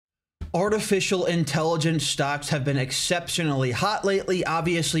Artificial intelligence stocks have been exceptionally hot lately.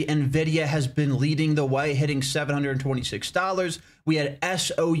 Obviously, Nvidia has been leading the way, hitting $726. We had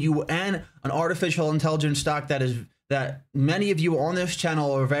SOUN, an artificial intelligence stock that many of you on this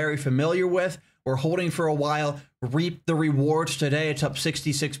channel are very familiar with. We're holding for a while, reap the rewards today. It's up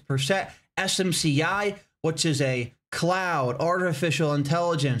 66%. SMCI, which is a cloud, artificial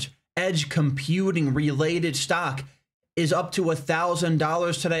intelligence, edge computing related stock, is up to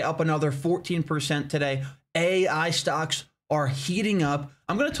 $1,000 today, up another 14% today. AI stocks are heating up.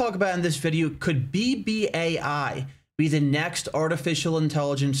 I'm going to talk about in this video, could BBAI be the next artificial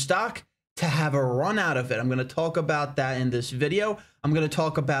intelligence stock to have a run out of it? I'm going to talk about that in this video. I'm going to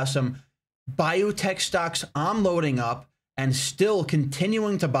talk about some biotech stocks I'm loading up and still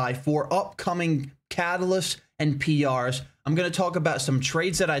continuing to buy for upcoming catalysts and PRs. I'm going to talk about some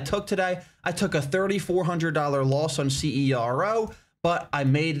trades that I took today. I took a $3,400 loss on CERO, but I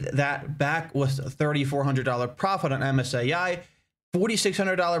made that back with a $3,400 profit on MSAI,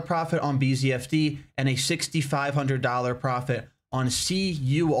 $4,600 profit on BZFD, and a $6,500 profit on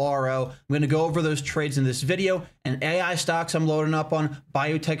CURO. I'm going to go over those trades in this video, and AI stocks I'm loading up on,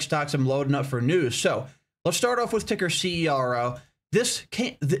 biotech stocks I'm loading up for news. So let's start off with ticker CERO. This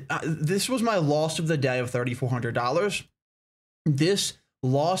was my loss of the day of $3,400. This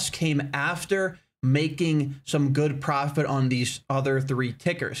loss came after making some good profit on these other three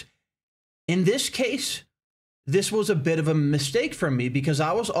tickers. In this case, this was a bit of a mistake for me because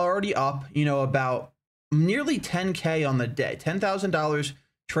I was already up, about nearly 10K on the day, $10,000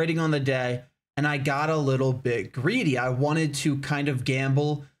 trading on the day, and I got a little bit greedy. I wanted to kind of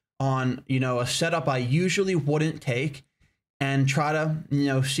gamble on, a setup I usually wouldn't take and try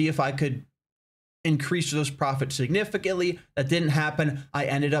to, see if I could increase those profits significantly. That didn't happen. I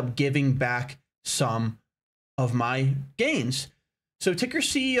ended up giving back some of my gains. So ticker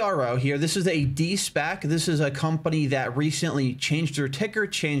CERO here, this is a de-SPAC. This is a company that recently changed their ticker,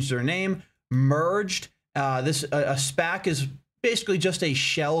 changed their name, merged. A SPAC is basically just a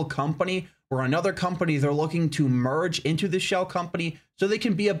shell company or another company they're looking to merge into the shell company so they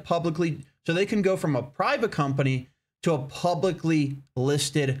can be so they can go from a private company to a publicly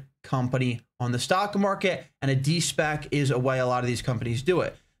listed company on the stock market, and a de-SPAC is a way a lot of these companies do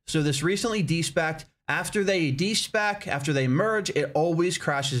it. So this recently de-SPAC'd. After they de-SPAC, after they merge, it always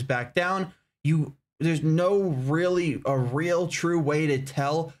crashes back down. There's no really a real true way to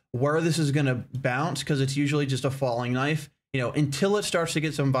tell where this is going to bounce because it's usually just a falling knife. Until it starts to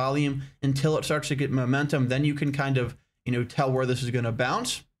get some volume, until it starts to get momentum, then you can kind of, tell where this is going to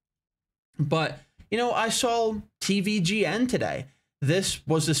bounce. But, I saw TVGN today. This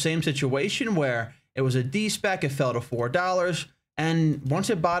was the same situation where it was a de-SPAC, it fell to $4, and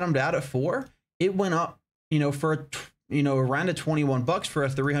once it bottomed out at $4, it went up, for around to $21 for a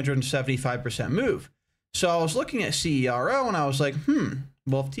 375% move. So I was looking at CERO and I was like,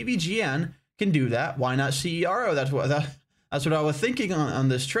 well, if TVGN can do that, why not CERO? That's what I was thinking on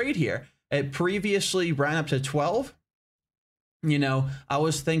this trade here. It previously ran up to 12. I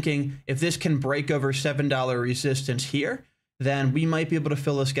was thinking if this can break over $7 resistance here, then we might be able to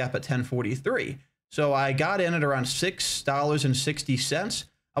fill this gap at 1043. So I got in at around $6.60.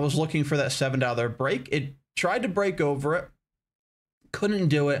 I was looking for that $7 break. It tried to break over it, couldn't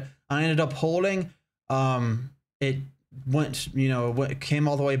do it. I ended up holding. It went, it came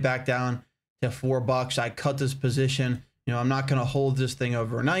all the way back down to $4. I cut this position. I'm not going to hold this thing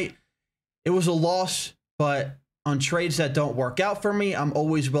overnight. It was a loss, but on trades that don't work out for me, I'm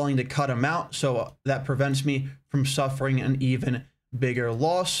always willing to cut them out. So that prevents me from suffering an even bigger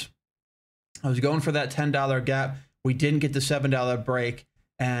loss. I was going for that $10 gap. We didn't get the $7 break.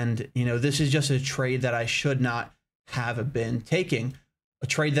 And, this is just a trade that I should not have been taking. A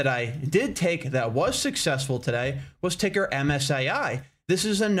trade that I did take that was successful today was ticker MSAI. This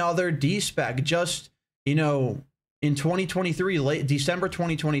is another de-SPAC. Just, in 2023, late December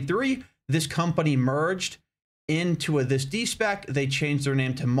 2023, this company merged into this de-SPAC. They changed their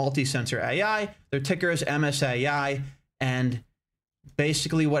name to Multisensor AI. Their ticker is MSAI. And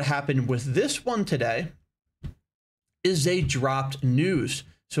basically what happened with this one today is they dropped news.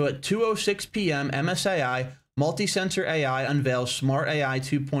 So at 2:06 p.m., MSAI, Multisensor AI unveils Smart AI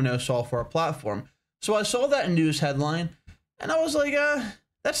 2.0 software platform. So I saw that news headline and I was like,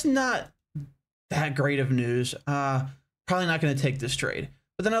 that's not that great of news. Probably not going to take this trade.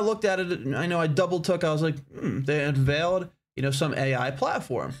 But then I looked at it, and I double took. I was like, they unveiled, some AI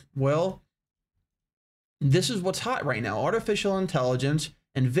platform. Well, this is what's hot right now. Artificial intelligence,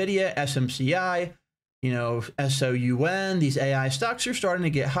 Nvidia, SMCI, SOUN, these AI stocks are starting to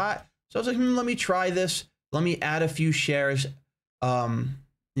get hot. So I was like, let me try this. Let me add a few shares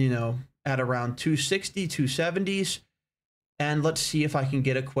at around 260, 270s. And let's see if I can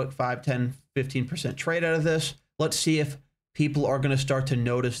get a quick 5, 10, 15% trade out of this. Let's see if people are going to start to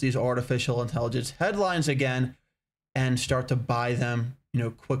notice these artificial intelligence headlines again and start to buy them,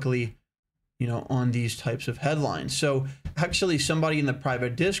 quickly, on these types of headlines. So actually somebody in the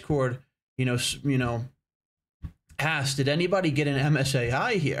private Discord, asked, did anybody get an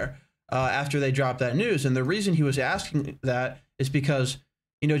MSAI here after they dropped that news? And the reason he was asking that is because,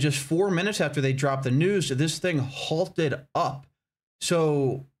 just 4 minutes after they dropped the news, this thing halted up.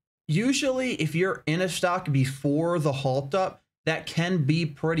 So usually if you're in a stock before the halt up, that can be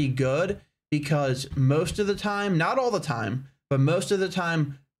pretty good, because most of the time, not all the time, but most of the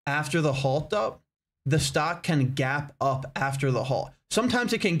time after the halt up, the stock can gap up after the halt.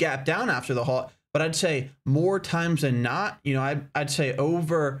 Sometimes it can gap down after the halt, but I'd say more times than not, I'd say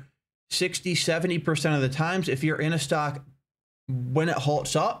over 60, 70% of the times, if you're in a stock when it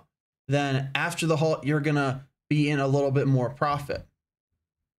halts up, then after the halt, you're going to be in a little bit more profit.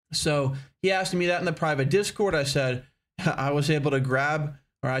 So he asked me that in the private Discord. I said, I was able to grab,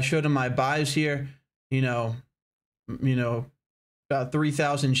 or I showed him my buys here, about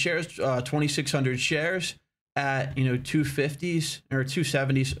 3,000 shares, 2,600 shares at, 250s or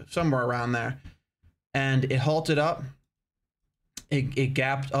 270s, somewhere around there. And it halted up. It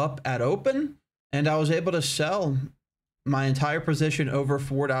gapped up at open, and I was able to sell my entire position over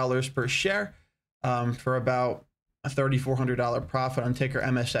 $4 per share for about a $3,400 profit on ticker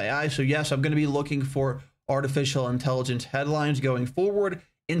MSAI. So yes, I'm going to be looking for artificial intelligence headlines going forward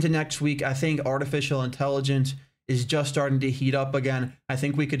into next week. I think artificial intelligence is just starting to heat up again. I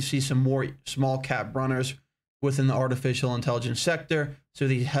think we could see some more small cap runners within the artificial intelligence sector. So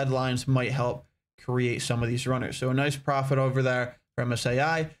these headlines might help create some of these runners. So a nice profit over there for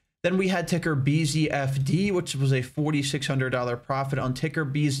MSAI. Then we had ticker BZFD, which was a $4,600 profit on ticker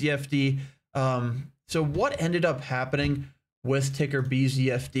BZFD. So what ended up happening with ticker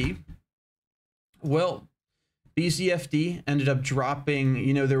BZFD? Well, BZFD ended up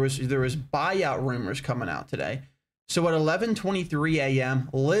dropping. There was buyout rumors coming out today. So at 11:23 a.m.,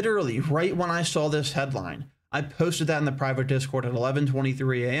 literally right when I saw this headline, I posted that in the private Discord at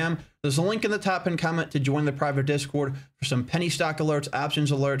 11:23 a.m. There's a link in the top pinned comment to join the private Discord for some penny stock alerts,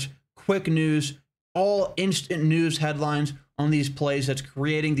 options alerts, quick news, all instant news headlines on these plays that's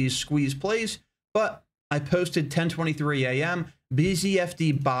creating these squeeze plays. But I posted 10:23 a.m.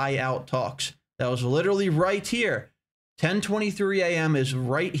 BZFD buyout talks. That was literally right here. 10:23 a.m. is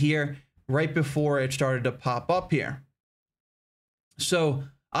right here, right before it started to pop up here. So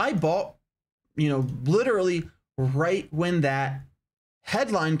I bought, literally right when that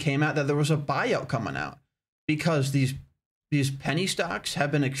headline came out that there was a buyout coming out, because these penny stocks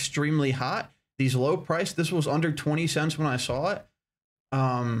have been extremely hot. These low price, this was under 20 cents when I saw it.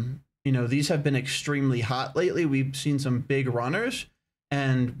 These have been extremely hot lately. We've seen some big runners,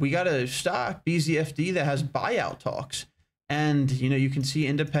 and we got a stock, BZFD, that has buyout talks. And, you can see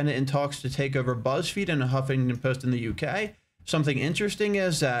independent in talks to take over BuzzFeed and Huffington Post in the UK. Something interesting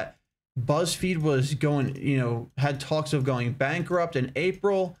is that BuzzFeed was had talks of going bankrupt in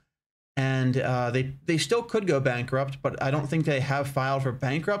April, and they still could go bankrupt, but I don't think they have filed for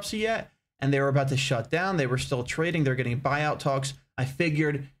bankruptcy yet. And they were about to shut down. They were still trading. They're getting buyout talks. I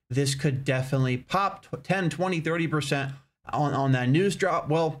figured this could definitely pop 10, 20, 30% on that news drop.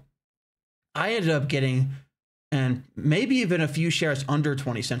 Well, I ended up getting, and maybe even a few shares under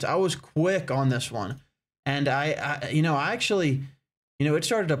 20 cents. I was quick on this one. And I actually, it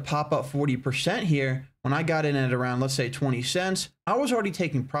started to pop up 40% here when I got in at around, let's say 20 cents. I was already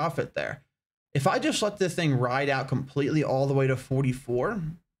taking profit there. If I just let this thing ride out completely all the way to 44,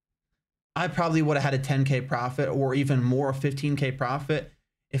 I probably would have had a 10K profit or even more, 15K profit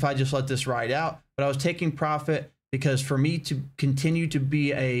if I just let this ride out. But I was taking profit because for me to continue to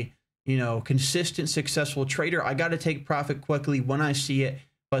be a, consistent, successful trader, I got to take profit quickly when I see it.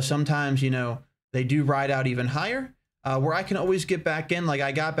 But sometimes, they do ride out even higher, where I can always get back in. Like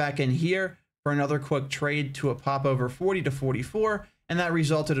I got back in here for another quick trade to a pop over 40 to 44, and that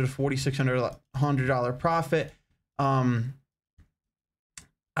resulted in a $4,600 profit.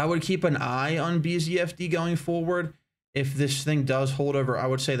 I would keep an eye on BZFD going forward. If this thing does hold over, I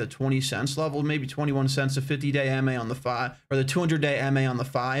would say the 20 cents level, maybe 21 cents, a 50-day MA on the 5, or the 200-day MA on the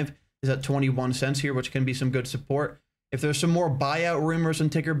 5 is at 21 cents here, which can be some good support. If there's some more buyout rumors on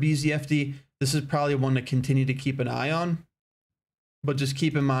ticker BZFD, this is probably one to continue to keep an eye on. But just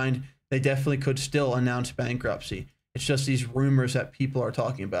keep in mind, they definitely could still announce bankruptcy. It's just these rumors that people are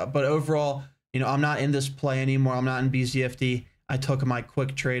talking about. But overall, I'm not in this play anymore. I'm not in BZFD. I took my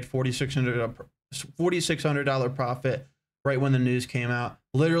quick trade, $4,600 profit right when the news came out.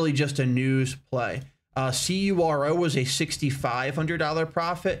 Literally just a news play. CURO was a $6,500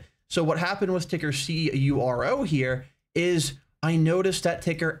 profit. So what happened with ticker CURO here is I noticed that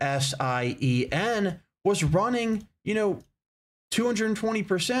ticker SIEN was running, 220%,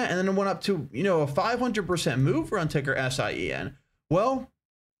 and then it went up to, a 500% move on ticker SIEN. Well,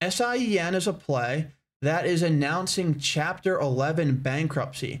 SIEN is a play that is announcing Chapter 11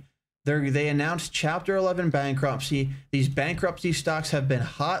 bankruptcy. They announced Chapter 11 bankruptcy. These bankruptcy stocks have been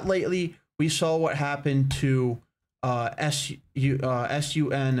hot lately. We saw what happened to SUNW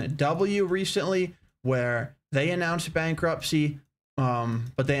recently, where they announced bankruptcy,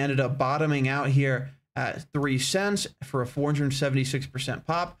 but they ended up bottoming out here at 3 cents for a 476%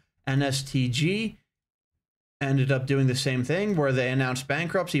 pop. NSTG ended up doing the same thing, where they announced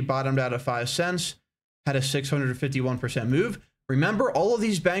bankruptcy, bottomed out at 5 cents, had a 651% move. Remember, all of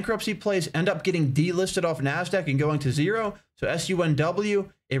these bankruptcy plays end up getting delisted off NASDAQ and going to zero. So SUNW,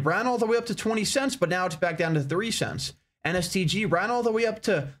 it ran all the way up to 20 cents, but now it's back down to 3 cents. NSTG ran all the way up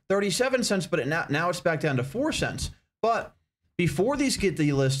to 37 cents, but now it's back down to 4 cents. But before these get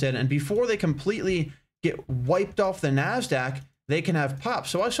delisted and before they completely get wiped off the NASDAQ, they can have pops.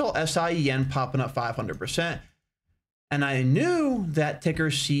 So I saw SIEN popping up 500%. And I knew that ticker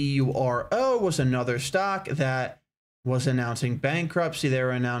CURO was another stock that was announcing bankruptcy. They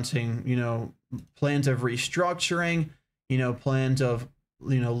were announcing, plans of restructuring, plans of,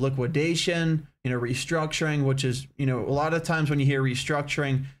 liquidation, restructuring, which is, a lot of times when you hear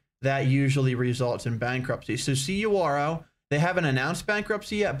restructuring, that usually results in bankruptcy. So CURO, they haven't announced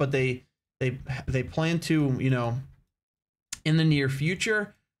bankruptcy yet, but they plan to, in the near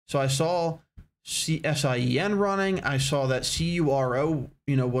future. So I saw SIEN running. I saw that CURO,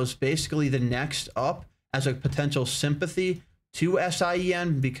 was basically the next up as a potential sympathy to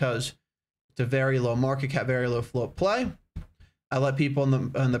SIEN because it's a very low market cap, very low float play. I let people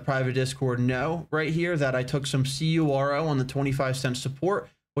in the private Discord know right here that I took some CURO on the 25-cent support,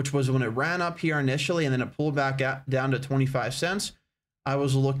 which was when it ran up here initially and then it pulled back down to 25 cents. I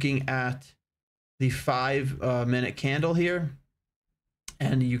was looking at the 5-minute candle here,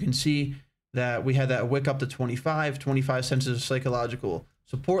 and you can see that we had that wick up to 25 cents is a psychological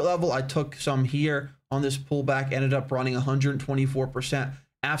support level. I took some here on this pullback, ended up running 124%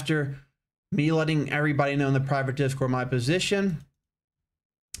 after me letting everybody know in the private Discord my position,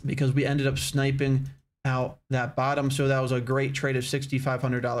 because we ended up sniping out that bottom. So that was a great trade of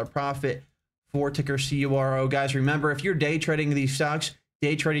 $6,500 profit for ticker CURO. Guys, remember, if you're day trading these stocks,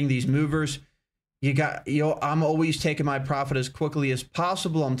 day trading these movers, I'm always taking my profit as quickly as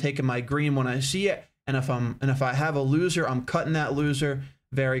possible. I'm taking my green when I see it. And if I have a loser, I'm cutting that loser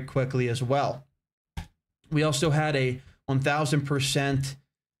very quickly as well. We also had a 1,000%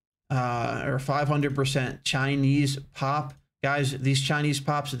 or 500% Chinese pop. Guys, these Chinese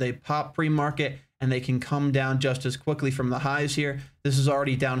pops, they pop pre-market and they can come down just as quickly from the highs here. This is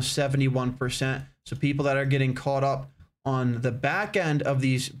already down 71%. So people that are getting caught up on the back end of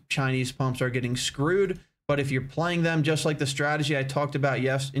these Chinese pumps are getting screwed. But if you're playing them just like the strategy I talked about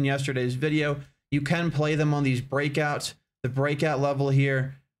in yesterday's video, you can play them on these breakouts. The breakout level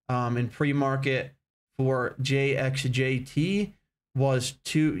here in pre-market for JXJT was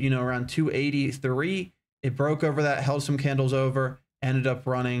around 283. It broke over that, held some candles over, ended up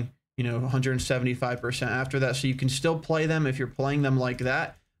running 175% after that. So you can still play them if you're playing them like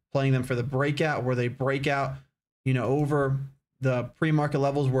that, playing them for the breakout where they break out over the pre-market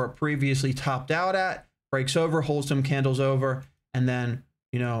levels where it previously topped out at, breaks over, holds some candles over, and then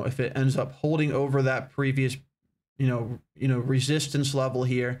if it ends up holding over that previous resistance level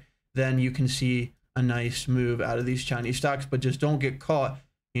here, then you can see a nice move out of these Chinese stocks. But just don't get caught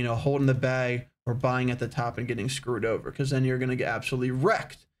holding the bag or buying at the top and getting screwed over, because then you're going to get absolutely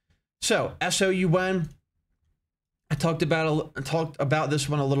wrecked. So SOUN, I talked about this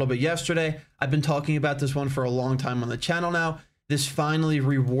one a little bit yesterday. I've been talking about this one for a long time on the channel now. This finally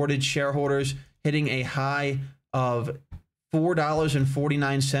rewarded shareholders, hitting a high of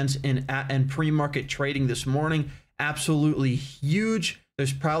 $4.49 in pre-market trading this morning. Absolutely huge.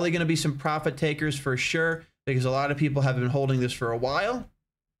 There's probably going to be some profit takers for sure, because a lot of people have been holding this for a while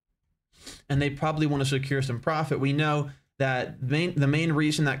and they probably want to secure some profit. We know that the main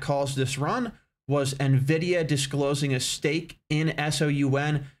reason that caused this run was NVIDIA disclosing a stake in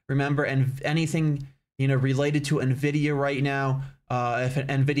SOUN. Remember, and anything related to NVIDIA right now, if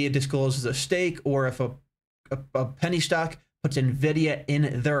NVIDIA discloses a stake, or if a penny stock puts NVIDIA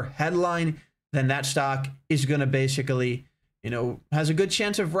in their headline, then that stock is going to basically, has a good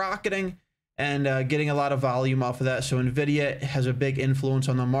chance of rocketing and getting a lot of volume off of that. So NVIDIA has a big influence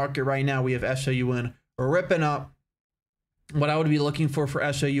on the market right now. We have SOUN ripping up. what I would be looking for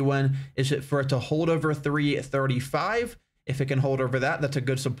SOUN is for it to hold over 335. If it can hold over that, that's a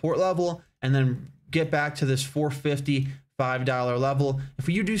good support level, and then get back to this $455 level. If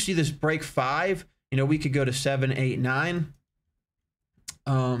you do see this break 5, you know, we could go to 7, 8, 9.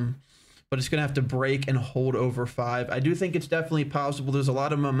 But it's gonna have to break and hold over 5. I do think it's definitely possible. There's a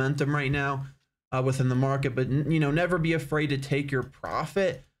lot of momentum right now within the market, but you know, never be afraid to take your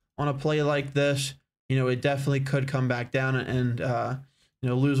profit on a play like this. You know, it definitely could come back down and you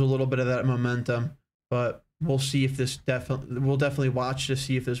know, lose a little bit of that momentum. But we'll see if this we'll definitely watch to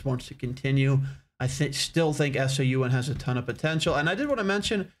see if this wants to continue. I still think SOUN has a ton of potential. And I did want to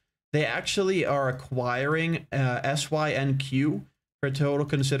mention they actually are acquiring SYNQ for a total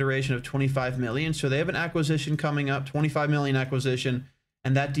consideration of $25 million. So they have an acquisition coming up, $25 million acquisition,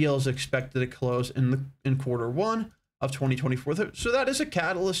 and that deal is expected to close in Q1 of 2024. So that is a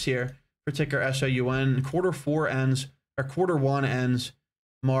catalyst here for ticker SOUN. Q1 ends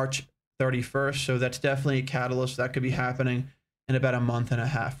March 31st. So that's definitely a catalyst that could be happening in about a month and a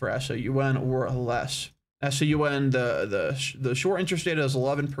half for SOUN or less. SOUN, the short interest rate is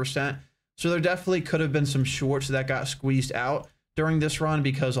 11%. So there definitely could have been some shorts that got squeezed out during this run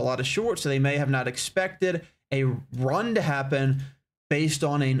because a lot of shorts, so they may have not expected a run to happen based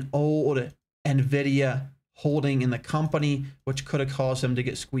on an old NVIDIA holding in the company, which could have caused them to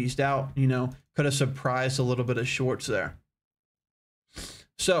get squeezed out, you know, could have surprised a little bit of shorts there.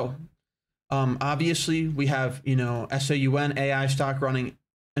 So obviously we have, you know, SOUN AI stock running,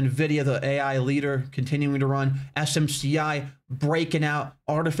 NVIDIA, the AI leader, continuing to run, SMCI breaking out,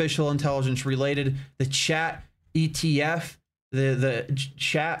 artificial intelligence related, the chat ETF, the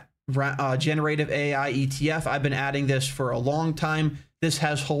chat generative AI ETF. I've been adding this for a long time. This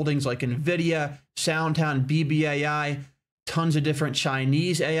has holdings like NVIDIA, SoundHound, BBAI, tons of different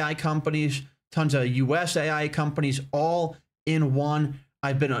Chinese AI companies, tons of US AI companies, all in one.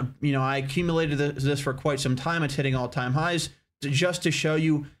 I've been, you know, I accumulated this for quite some time. It's hitting all-time highs just to show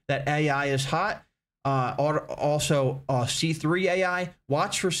you that AI is hot. Also, C3 AI,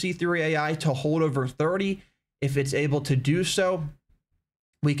 watch for C3 AI to hold over 30. If it's able to do so,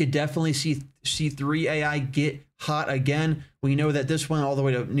 we could definitely see C3 AI get hot again. We know that this went all the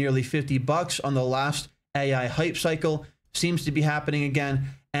way to nearly $50 on the last AI hype cycle. Seems to be happening again.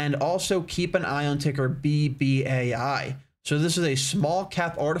 And also keep an eye on ticker BBAI. So this is a small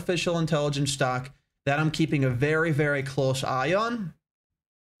cap artificial intelligence stock that I'm keeping a very, very close eye on.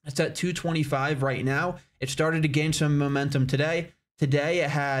 It's at 225 right now. It started to gain some momentum today. Today it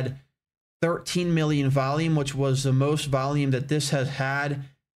had 13 million volume, which was the most volume that this has had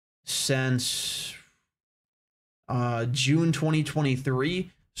since June 2023.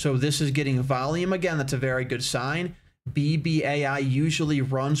 So this is getting volume again. That's a very good sign. BBAI usually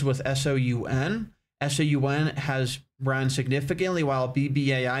runs with SOUN. SOUN has run significantly while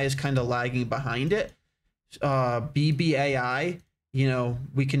BBAI is kind of lagging behind it. BBAI, you know,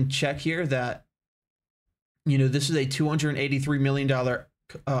 we can check here that, you know, this is a $283 million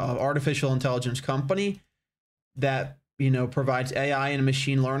artificial intelligence company that, you know, provides AI and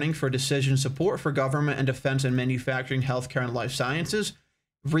machine learning for decision support for government and defense and manufacturing, healthcare, and life sciences.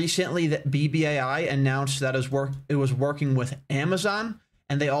 Recently, that BBAI announced that it was working with Amazon,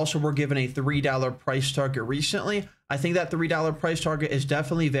 and they also were given a $3 price target recently. I think that $3 price target is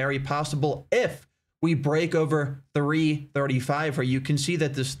definitely very possible if we break over 335, where you can see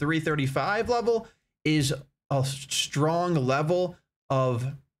that this 335 level is a strong level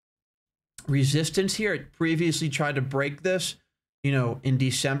of resistance here. It previously tried to break this, you know, in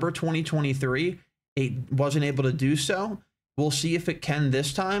December 2023. It wasn't able to do so. We'll see if it can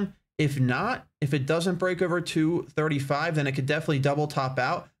this time. If not, if it doesn't break over 235, then it could definitely double top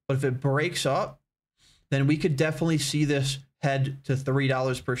out. But if it breaks up, then we could definitely see this head to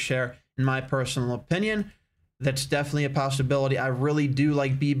 $3 per share, in my personal opinion. That's definitely a possibility. I really do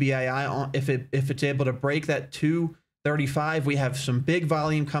like BBAI. If it's able to break that 235, we have some big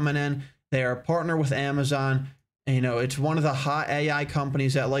volume coming in. They are a partner with Amazon. And, you know, it's one of the hot AI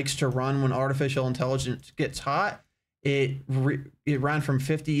companies that likes to run when artificial intelligence gets hot. It ran from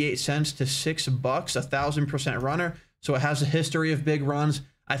 58 cents to $6, 1,000% runner. So it has a history of big runs.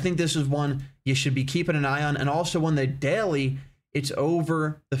 I think this is one you should be keeping an eye on. And also on the daily, it's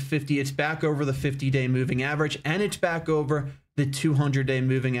over the 50. It's back over the 50-day moving average, and it's back over the 200-day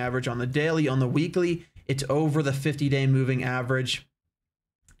moving average on the daily. On the weekly, it's over the 50-day moving average,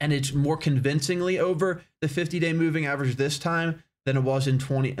 and it's more convincingly over the 50-day moving average this time than it was in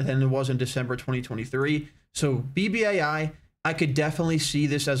December 2023. So BBAI, I could definitely see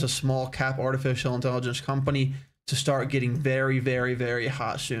this as a small cap artificial intelligence company to start getting very, very, very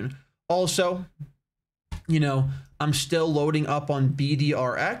hot soon. Also, I'm still loading up on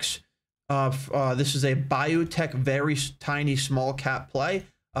BDRX. This is a biotech, very tiny small cap play.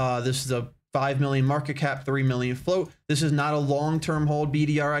 This is a 5 million market cap, 3 million float. This is not a long-term hold,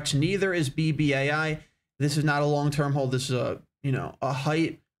 BDRX. Neither is BBAI. This is not a long-term hold. This is a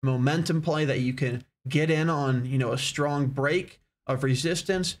height momentum play that you can get in on, a strong break of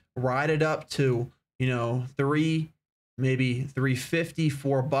resistance, ride it up to, maybe 350,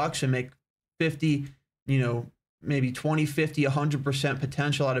 $4 and make 50, maybe 20, 50, 100%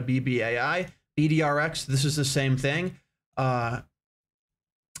 potential out of BBAI. BDRX, this is the same thing. What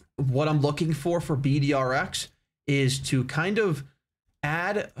I'm looking for BDRX is to kind of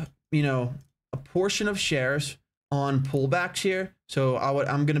add, a portion of shares on pullbacks here. So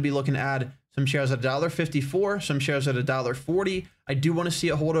I'm going to be looking to add some shares at $1.54, some shares at $1.40. I do want to see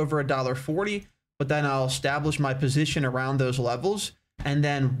it hold over $1.40, but then I'll establish my position around those levels. And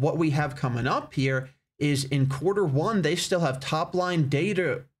then what we have coming up here is in Q1, they still have top line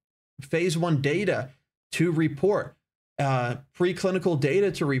data, phase 1 data to report, preclinical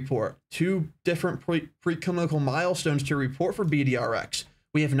data to report, 2 different preclinical milestones to report for BDRX.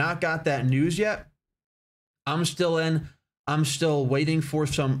 We have not got that news yet. I'm still waiting for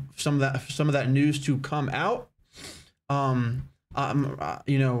some of that news to come out.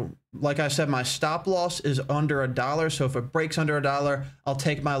 Like I said, my stop loss is under $1. So if it breaks under $1, I'll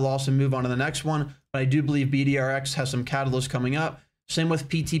take my loss and move on to the next one. But I do believe BDRX has some catalysts coming up. Same with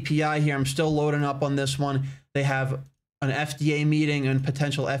PTPI here. I'm still loading up on this one. They have an FDA meeting and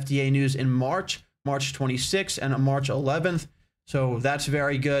potential FDA news in March 26th and March 11th. So that's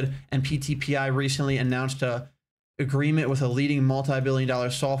very good. And PTPI recently announced a agreement with a leading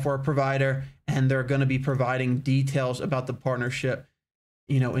multi-billion-dollar software provider, and they're going to be providing details about the partnership,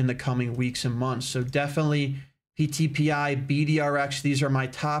 in the coming weeks and months. So definitely PTPI, BDRX, these are my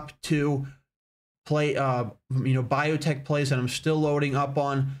top 2 biotech plays that I'm still loading up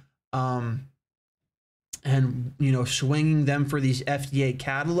on, and swinging them for these FDA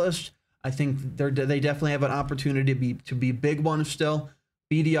catalysts. I think they definitely have an opportunity to be big ones still.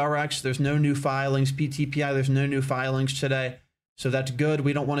 BDRX, there's no new filings. PTPI, there's no new filings today. So that's good.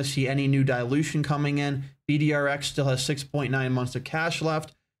 We don't want to see any new dilution coming in. BDRX still has 6.9 months of cash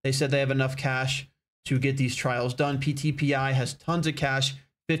left. They said they have enough cash to get these trials done. PTPI has tons of cash,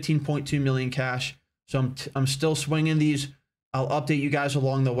 15.2 million cash. So I'm still swinging these. I'll update you guys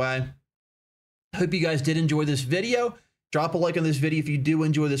along the way. Hope you guys did enjoy this video. Drop a like on this video if you do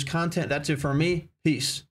enjoy this content. That's it for me. Peace.